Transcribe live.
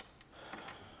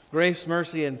Grace,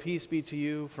 mercy, and peace be to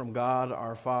you from God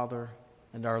our Father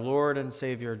and our Lord and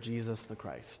Savior Jesus the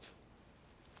Christ.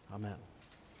 Amen.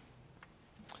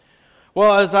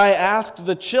 Well, as I asked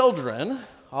the children,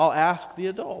 I'll ask the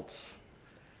adults.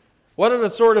 What are the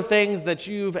sort of things that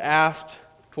you've asked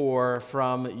for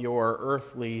from your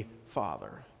earthly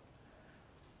father?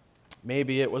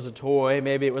 Maybe it was a toy,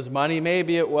 maybe it was money,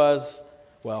 maybe it was,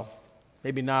 well,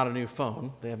 maybe not a new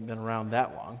phone. They haven't been around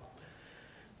that long.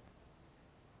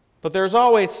 But there's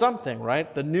always something,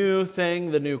 right? The new thing,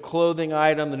 the new clothing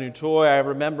item, the new toy. I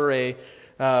remember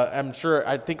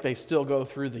I think they still go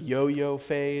through the yo-yo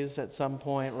phase at some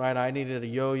point, right? I needed a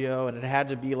yo-yo, and it had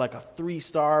to be like a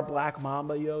 3-star Black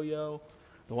Mamba yo-yo,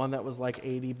 the one that was like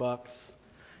 $80.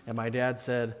 And my dad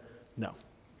said, no.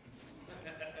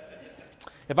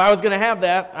 If I was going to have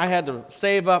that, I had to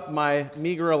save up my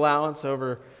meager allowance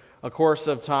over a course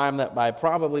of time that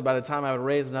probably by the time I would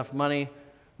raise enough money,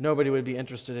 nobody would be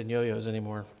interested in yo-yos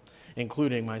anymore,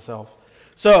 including myself.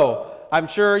 So, I'm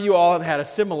sure you all have had a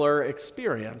similar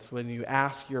experience when you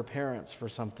ask your parents for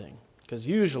something, because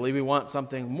usually we want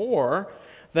something more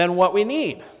than what we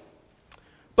need.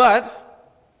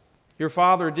 But your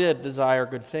father did desire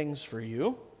good things for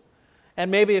you,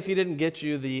 and maybe if he didn't get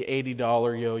you the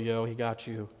 $80 yo-yo, he got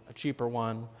you a cheaper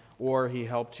one, or he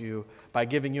helped you by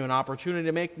giving you an opportunity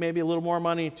to make maybe a little more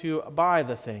money to buy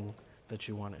the thing that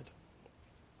you wanted.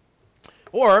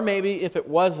 Or maybe if it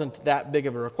wasn't that big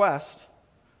of a request,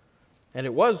 and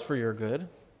it was for your good,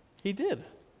 he did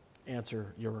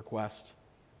answer your request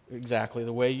exactly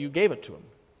the way you gave it to him.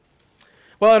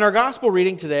 Well, in our gospel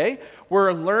reading today,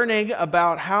 we're learning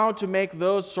about how to make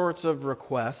those sorts of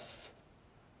requests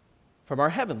from our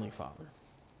Heavenly Father.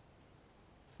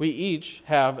 We each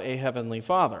have a Heavenly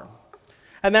Father.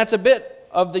 And that's a bit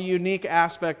of the unique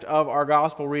aspect of our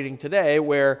gospel reading today,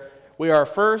 where we are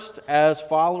first, as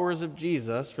followers of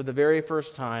Jesus, for the very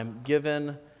first time,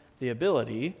 given the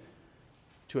ability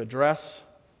to address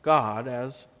God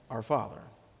as our Father.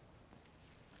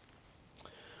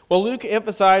 Well, Luke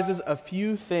emphasizes a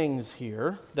few things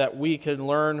here that we can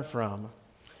learn from.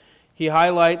 He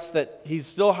highlights that he's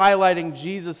still highlighting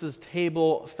Jesus'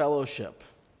 table fellowship.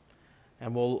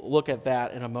 And we'll look at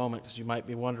that in a moment, because you might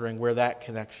be wondering where that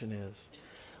connection is.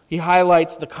 He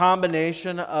highlights the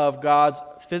combination of God's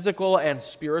physical and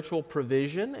spiritual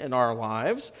provision in our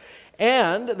lives,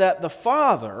 and that the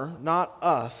Father, not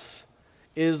us,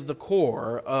 is the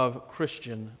core of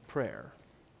Christian prayer.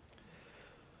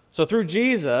 So through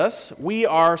Jesus, we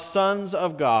are sons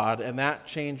of God, and that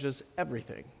changes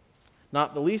everything,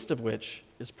 not the least of which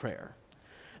is prayer.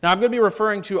 Now, I'm going to be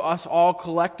referring to us all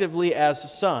collectively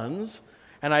as sons,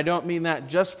 and I don't mean that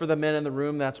just for the men in the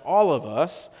room, that's all of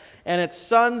us. And it's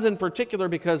sons in particular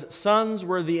because sons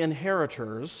were the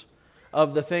inheritors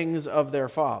of the things of their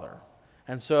father.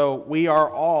 And so we are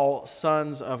all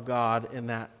sons of God in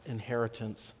that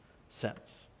inheritance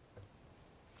sense.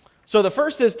 So the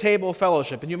first is table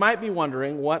fellowship. And you might be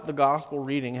wondering what the gospel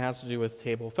reading has to do with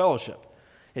table fellowship.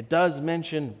 It does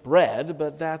mention bread,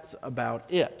 but that's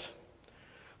about it.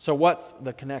 So what's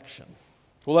the connection?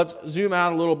 Well, let's zoom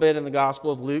out a little bit in the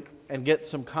Gospel of Luke and get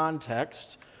some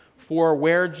context for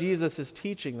where Jesus is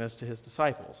teaching this to his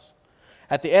disciples.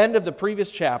 At the end of the previous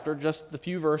chapter, just the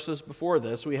few verses before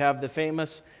this, we have the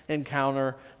famous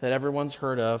encounter that everyone's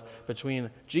heard of between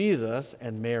Jesus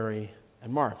and Mary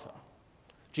and Martha.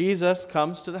 Jesus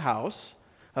comes to the house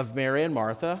of Mary and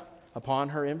Martha upon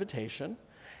her invitation,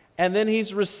 and then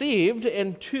he's received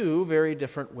in two very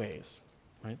different ways.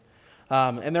 Right?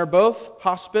 And they're both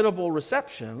hospitable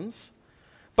receptions,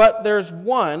 but there's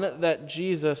one that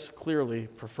Jesus clearly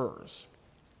prefers.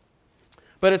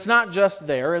 But it's not just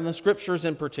there. In the Scriptures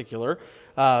in particular,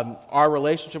 our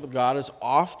relationship with God is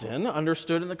often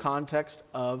understood in the context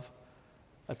of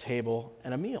a table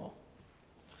and a meal.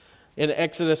 In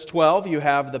Exodus 12, you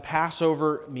have the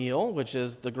Passover meal, which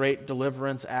is the great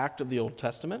deliverance act of the Old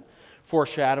Testament,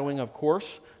 foreshadowing, of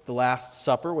course, the Last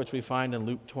Supper, which we find in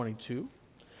Luke 22.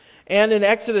 And in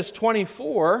Exodus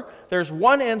 24, there's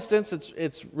one instance,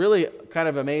 it's really kind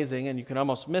of amazing, and you can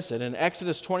almost miss it. In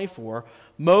Exodus 24,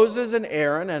 Moses and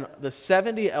Aaron and the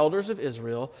 70 elders of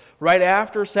Israel, right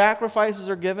after sacrifices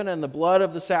are given and the blood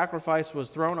of the sacrifice was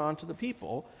thrown onto the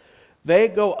people, they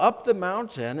go up the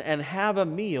mountain and have a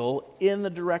meal in the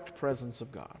direct presence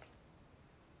of God.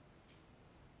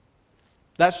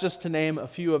 That's just to name a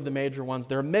few of the major ones.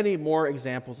 There are many more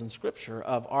examples in Scripture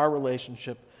of our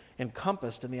relationship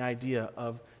encompassed in the idea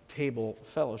of table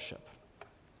fellowship.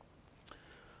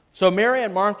 So Mary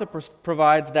and Martha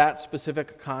provides that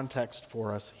specific context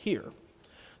for us here.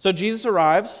 So Jesus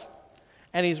arrives,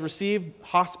 and he's received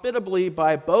hospitably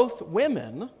by both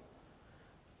women,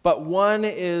 but one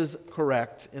is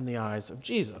correct in the eyes of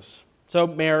Jesus. So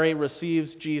Mary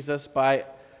receives Jesus by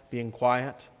being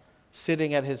quiet,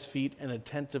 sitting at his feet and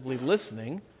attentively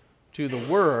listening to the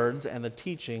words and the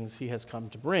teachings he has come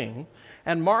to bring.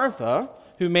 And Martha,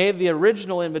 who made the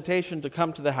original invitation to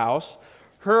come to the house,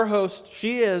 her host,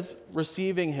 she is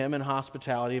receiving him in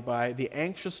hospitality by the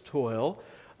anxious toil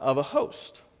of a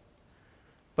host.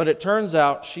 But it turns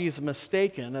out she's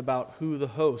mistaken about who the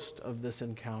host of this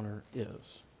encounter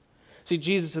is. See,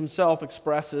 Jesus himself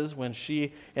expresses when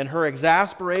she, in her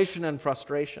exasperation and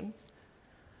frustration,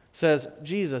 says,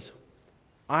 Jesus,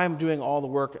 I'm doing all the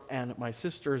work and my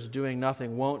sister's doing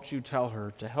nothing. Won't you tell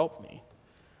her to help me?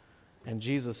 And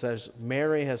Jesus says,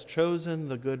 Mary has chosen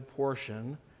the good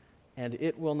portion, and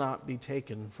it will not be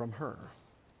taken from her.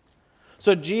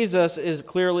 So Jesus is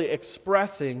clearly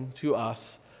expressing to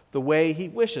us the way he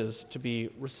wishes to be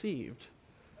received,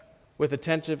 with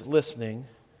attentive listening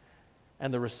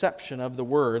and the reception of the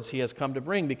words he has come to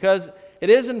bring, because it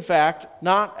is in fact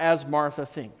not as Martha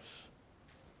thinks.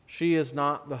 She is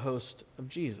not the host of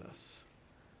Jesus.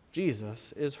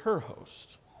 Jesus is her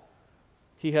host.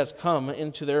 He has come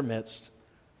into their midst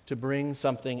to bring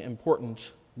something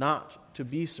important, not to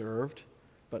be served,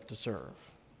 but to serve.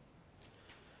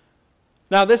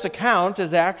 Now, this account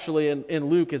is actually, in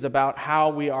Luke, is about how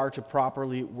we are to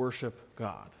properly worship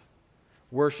God.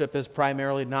 Worship is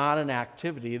primarily not an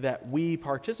activity that we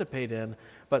participate in,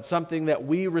 but something that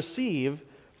we receive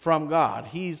from God.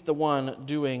 He's the one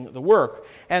doing the work.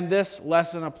 And this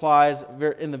lesson applies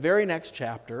in the very next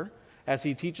chapter as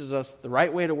he teaches us the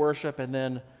right way to worship and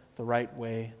then the right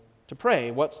way to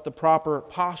pray. What's the proper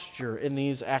posture in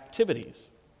these activities?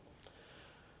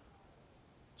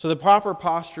 So the proper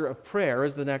posture of prayer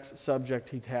is the next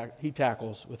subject he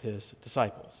tackles with his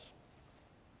disciples.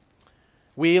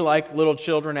 We, like little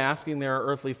children asking their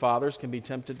earthly fathers, can be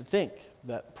tempted to think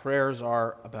that prayers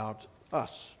are about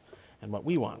us and what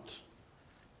we want.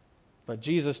 But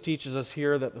Jesus teaches us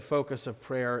here that the focus of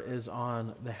prayer is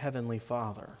on the Heavenly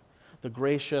Father, the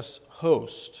gracious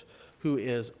host who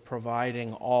is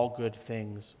providing all good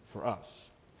things for us.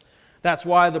 That's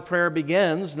why the prayer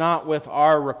begins not with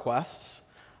our requests,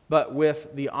 but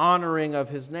with the honoring of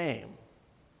his name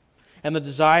and the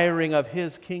desiring of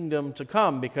his kingdom to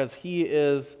come, because he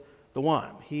is the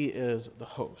one, he is the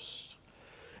host.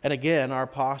 And again, our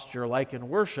posture, like in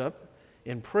worship,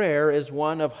 in prayer, is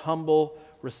one of humble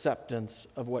acceptance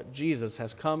of what Jesus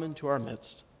has come into our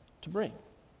midst to bring.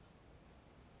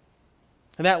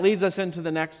 And that leads us into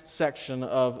the next section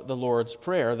of the Lord's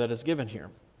Prayer that is given here,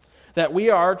 that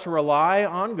we are to rely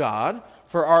on God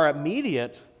for our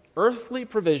immediate earthly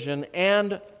provision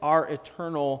and our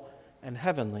eternal and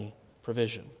heavenly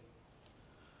provision.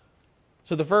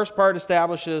 So the first part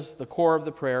establishes the core of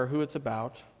the prayer, who it's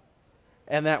about,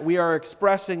 and that we are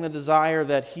expressing the desire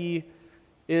that he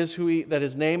is that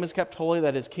his name is kept holy,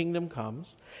 that his kingdom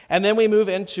comes. And then we move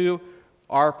into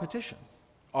our petition,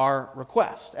 our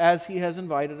request, as he has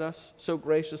invited us so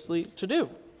graciously to do.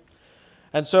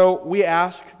 And so we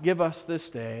ask, give us this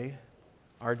day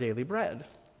our daily bread.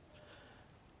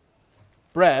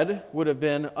 Bread would have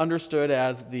been understood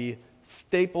as the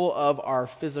staple of our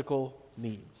physical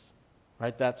needs,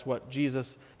 right? That's what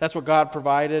God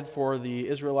provided for the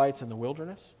Israelites in the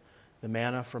wilderness, the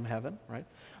manna from heaven, right?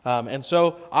 And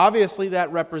so obviously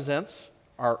that represents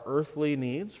our earthly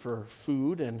needs for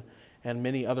food and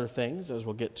many other things, as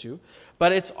we'll get to.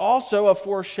 But it's also a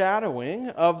foreshadowing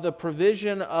of the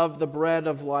provision of the bread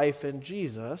of life in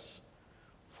Jesus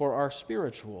for our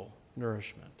spiritual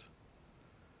nourishment.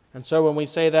 And so when we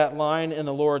say that line in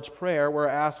the Lord's Prayer, we're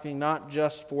asking not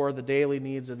just for the daily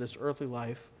needs of this earthly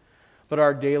life, but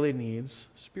our daily needs,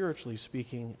 spiritually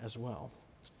speaking, as well.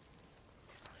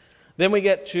 Then we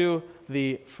get to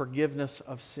the forgiveness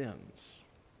of sins.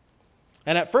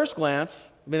 And at first glance,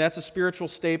 that's a spiritual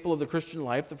staple of the Christian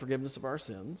life, the forgiveness of our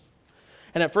sins.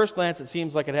 And at first glance, it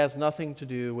seems like it has nothing to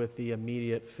do with the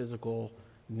immediate physical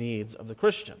needs of the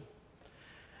Christian.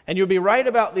 And you'd be right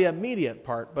about the immediate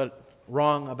part, but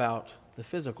wrong about the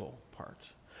physical part.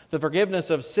 The forgiveness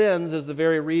of sins is the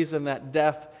very reason that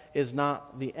death is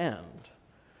not the end.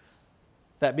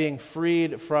 That being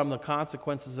freed from the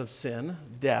consequences of sin,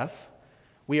 death,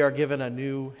 we are given a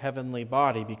new heavenly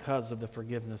body because of the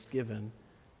forgiveness given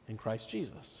in Christ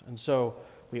Jesus. And so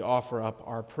we offer up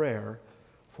our prayer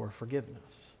for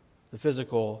forgiveness, the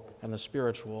physical and the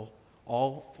spiritual,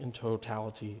 all in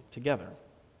totality together.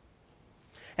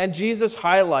 And Jesus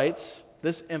highlights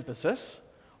this emphasis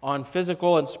on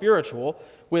physical and spiritual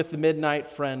with the midnight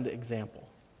friend example.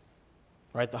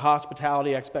 Right? The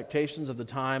hospitality expectations of the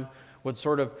time would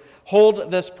sort of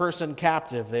hold this person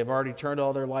captive. They've already turned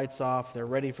all their lights off, they're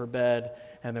ready for bed,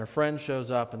 and their friend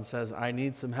shows up and says, I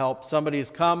need some help. Somebody's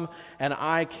come, and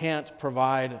I can't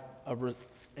provide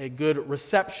a good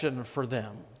reception for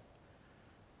them.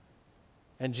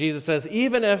 And Jesus says,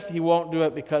 even if he won't do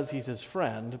it because he's his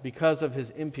friend, because of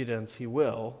his impudence, he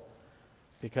will,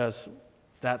 because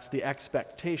that's the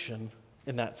expectation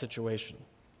in that situation.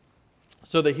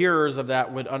 So the hearers of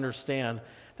that would understand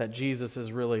that Jesus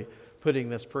is really putting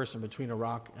this person between a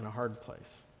rock and a hard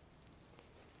place.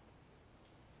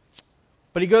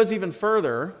 But he goes even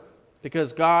further,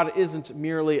 because God isn't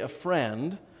merely a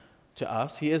friend to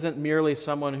us. He isn't merely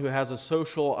someone who has a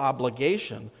social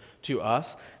obligation to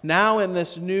us. Now in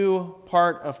this new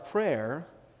part of prayer,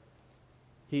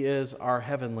 he is our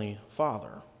heavenly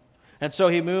Father. And so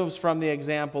he moves from the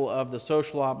example of the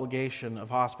social obligation of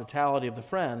hospitality of the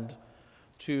friend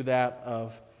to that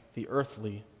of the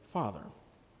earthly father.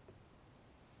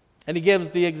 And he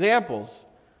gives the examples.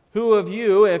 Who of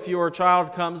you, if your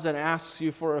child comes and asks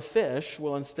you for a fish,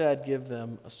 will instead give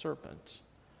them a serpent?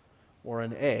 Or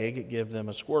an egg, give them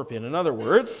a scorpion? In other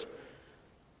words,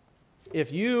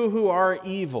 if you who are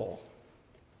evil,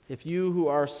 if you who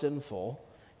are sinful,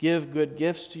 give good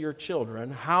gifts to your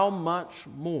children, how much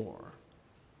more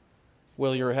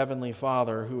will your heavenly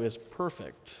Father, who is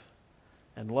perfect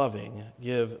and loving,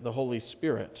 give the Holy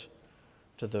Spirit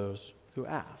to those who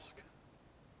ask?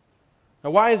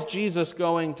 Now, why is Jesus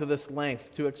going to this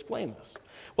length to explain this?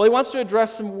 Well, he wants to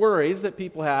address some worries that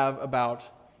people have about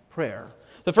prayer.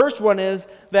 The first one is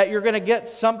that you're going to get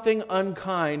something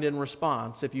unkind in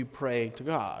response if you pray to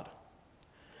God.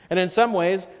 And in some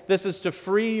ways, this is to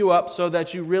free you up so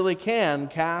that you really can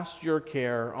cast your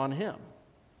care on him.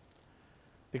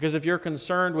 Because if you're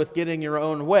concerned with getting your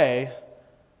own way,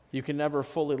 you can never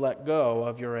fully let go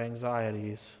of your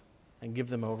anxieties and give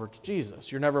them over to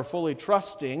Jesus. You're never fully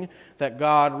trusting that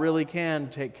God really can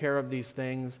take care of these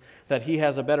things, that he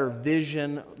has a better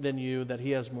vision than you, that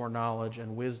he has more knowledge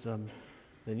and wisdom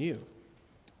than you.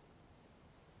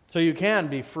 So you can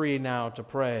be free now to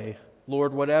pray,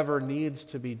 Lord, whatever needs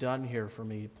to be done here for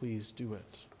me, please do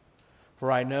it.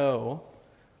 For I know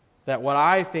that what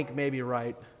I think may be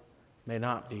right may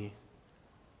not be,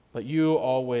 but you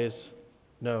always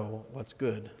know what's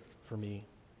good for me.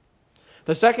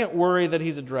 The second worry that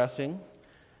he's addressing,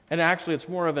 and actually it's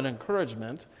more of an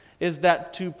encouragement, is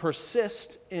that to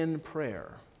persist in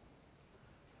prayer.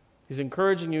 He's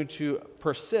encouraging you to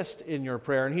persist in your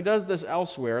prayer. And he does this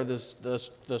elsewhere,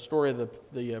 the story of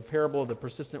the parable of the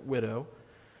persistent widow.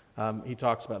 He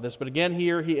talks about this. But again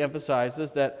here he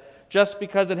emphasizes that just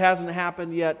because it hasn't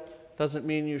happened yet doesn't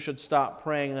mean you should stop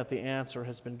praying that the answer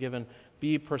has been given.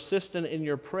 Be persistent in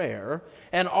your prayer.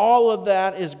 And all of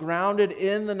that is grounded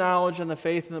in the knowledge and the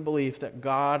faith and the belief that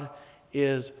God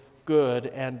is good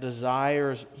and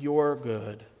desires your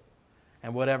good.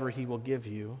 And whatever he will give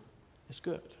you is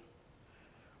good.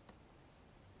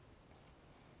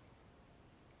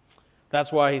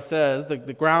 That's why he says, the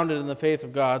grounded in the faith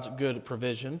of God's good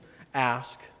provision,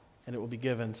 ask, and it will be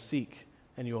given, seek,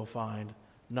 and you will find,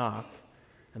 knock,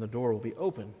 and the door will be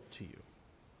open to you.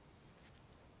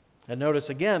 And notice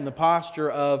again the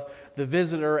posture of the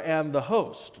visitor and the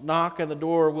host. Knock and the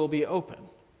door will be open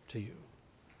to you.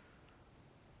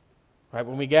 Right?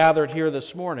 When we gathered here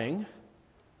this morning,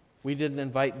 we didn't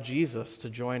invite Jesus to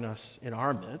join us in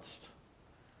our midst.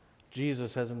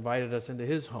 Jesus has invited us into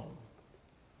his home,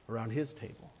 around his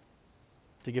table,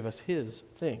 to give us his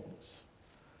things.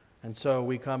 And so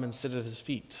we come and sit at his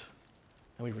feet,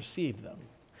 and we receive them.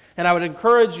 And I would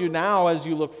encourage you now, as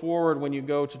you look forward when you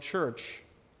go to church,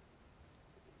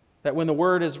 that when the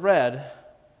word is read,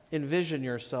 envision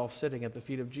yourself sitting at the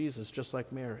feet of Jesus, just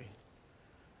like Mary,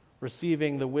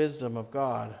 receiving the wisdom of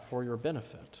God for your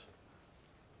benefit.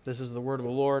 This is the word of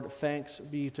the Lord. Thanks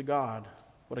be to God.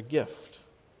 What a gift.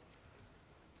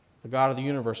 The God of the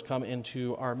universe come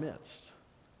into our midst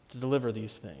to deliver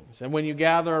these things. And when you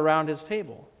gather around his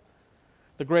table,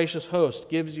 the gracious host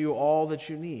gives you all that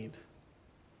you need.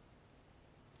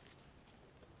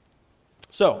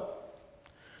 So,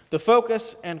 the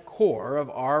focus and core of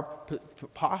our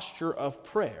posture of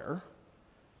prayer,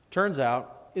 turns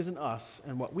out, isn't us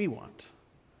and what we want,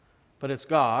 but it's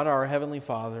God, our Heavenly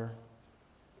Father,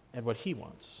 and what he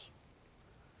wants.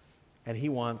 And he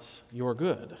wants your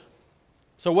good.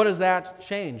 So what does that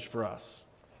change for us?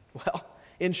 Well,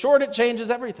 in short, it changes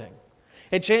everything.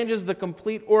 It changes the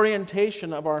complete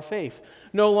orientation of our faith.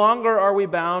 No longer are we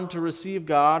bound to receive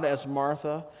God as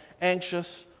Martha,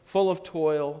 anxious, full of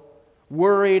toil,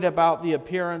 worried about the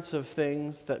appearance of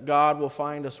things that God will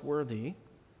find us worthy.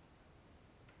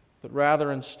 But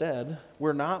rather instead,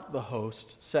 we're not the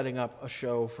host setting up a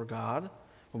show for God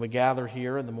when we gather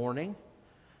here in the morning.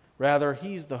 Rather,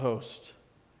 He's the host,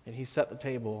 and He set the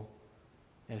table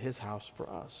at His house for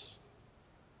us.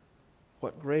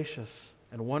 What gracious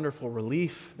and wonderful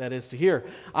relief that is to hear.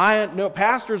 I know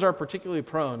pastors are particularly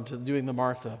prone to doing the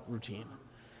Martha routine,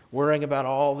 worrying about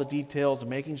all the details and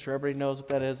making sure everybody knows what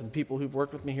that is. And people who've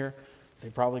worked with me here, they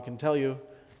probably can tell you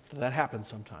that happens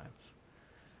sometimes.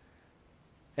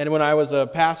 And when I was a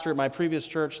pastor at my previous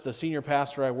church, the senior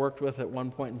pastor I worked with at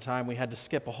one point in time, we had to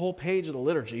skip a whole page of the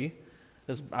liturgy.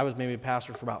 I was maybe a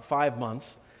pastor for about 5 months,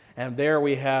 and there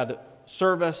we had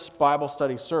service, Bible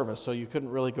study service, so you couldn't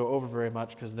really go over very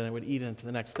much because then it would eat into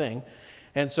the next thing.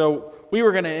 And so we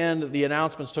were going to end, the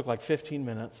announcements took like 15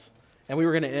 minutes, and we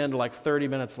were going to end like 30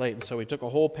 minutes late, and so we took a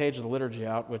whole page of the liturgy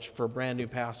out, which for a brand new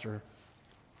pastor,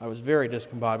 I was very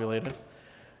discombobulated.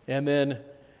 And then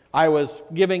I was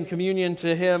giving communion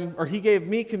to him, or he gave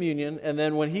me communion, and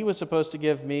then when he was supposed to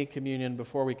give me communion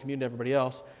before we communed everybody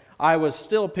else, I was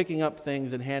still picking up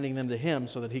things and handing them to him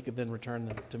so that he could then return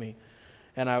them to me.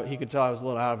 And he could tell I was a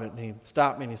little out of it, and he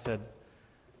stopped me and he said,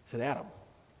 Adam,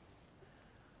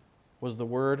 was the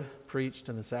word preached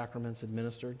and the sacraments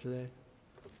administered today?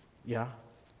 Yeah.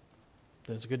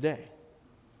 Then it's a good day.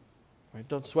 Right?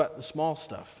 Don't sweat the small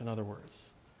stuff, in other words.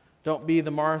 Don't be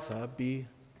the Martha, be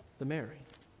the Mary.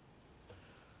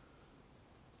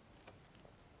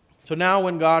 So now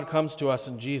when God comes to us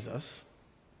in Jesus,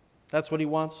 that's what He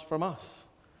wants from us.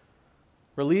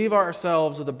 Relieve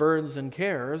ourselves of the burdens and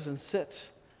cares and sit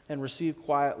and receive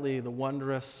quietly the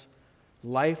wondrous,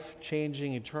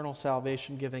 life-changing, eternal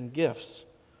salvation-giving gifts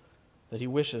that He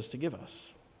wishes to give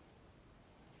us.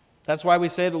 That's why we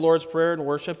say the Lord's Prayer and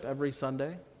worship every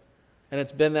Sunday. And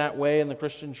it's been that way in the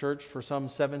Christian church for some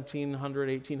 1,700,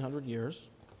 1,800 years.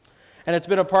 And it's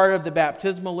been a part of the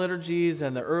baptismal liturgies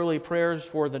and the early prayers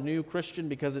for the new Christian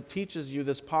because it teaches you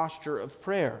this posture of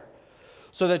prayer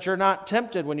so that you're not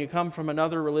tempted when you come from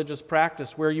another religious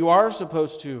practice where you are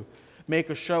supposed to make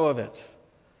a show of it,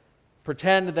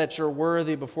 pretend that you're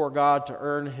worthy before God to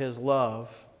earn His love,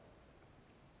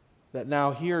 that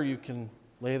now here you can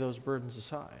lay those burdens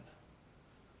aside.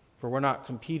 For we're not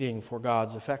competing for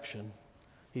God's affection.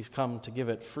 He's come to give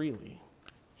it freely.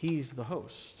 He's the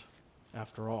host,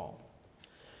 after all.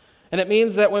 And it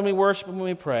means that when we worship and when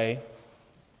we pray,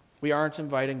 we aren't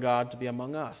inviting God to be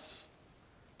among us,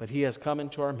 but He has come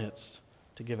into our midst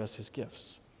to give us His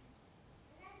gifts.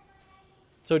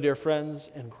 So, dear friends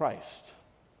in Christ,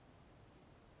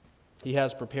 He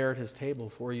has prepared His table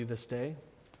for you this day.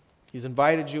 He's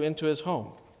invited you into His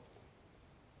home.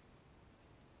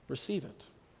 Receive it.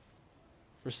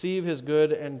 Receive His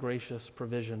good and gracious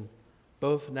provision,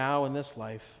 both now in this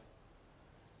life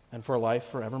and for life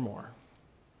forevermore.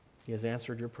 He has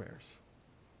answered your prayers.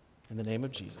 In the name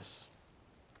of Jesus,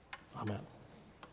 amen.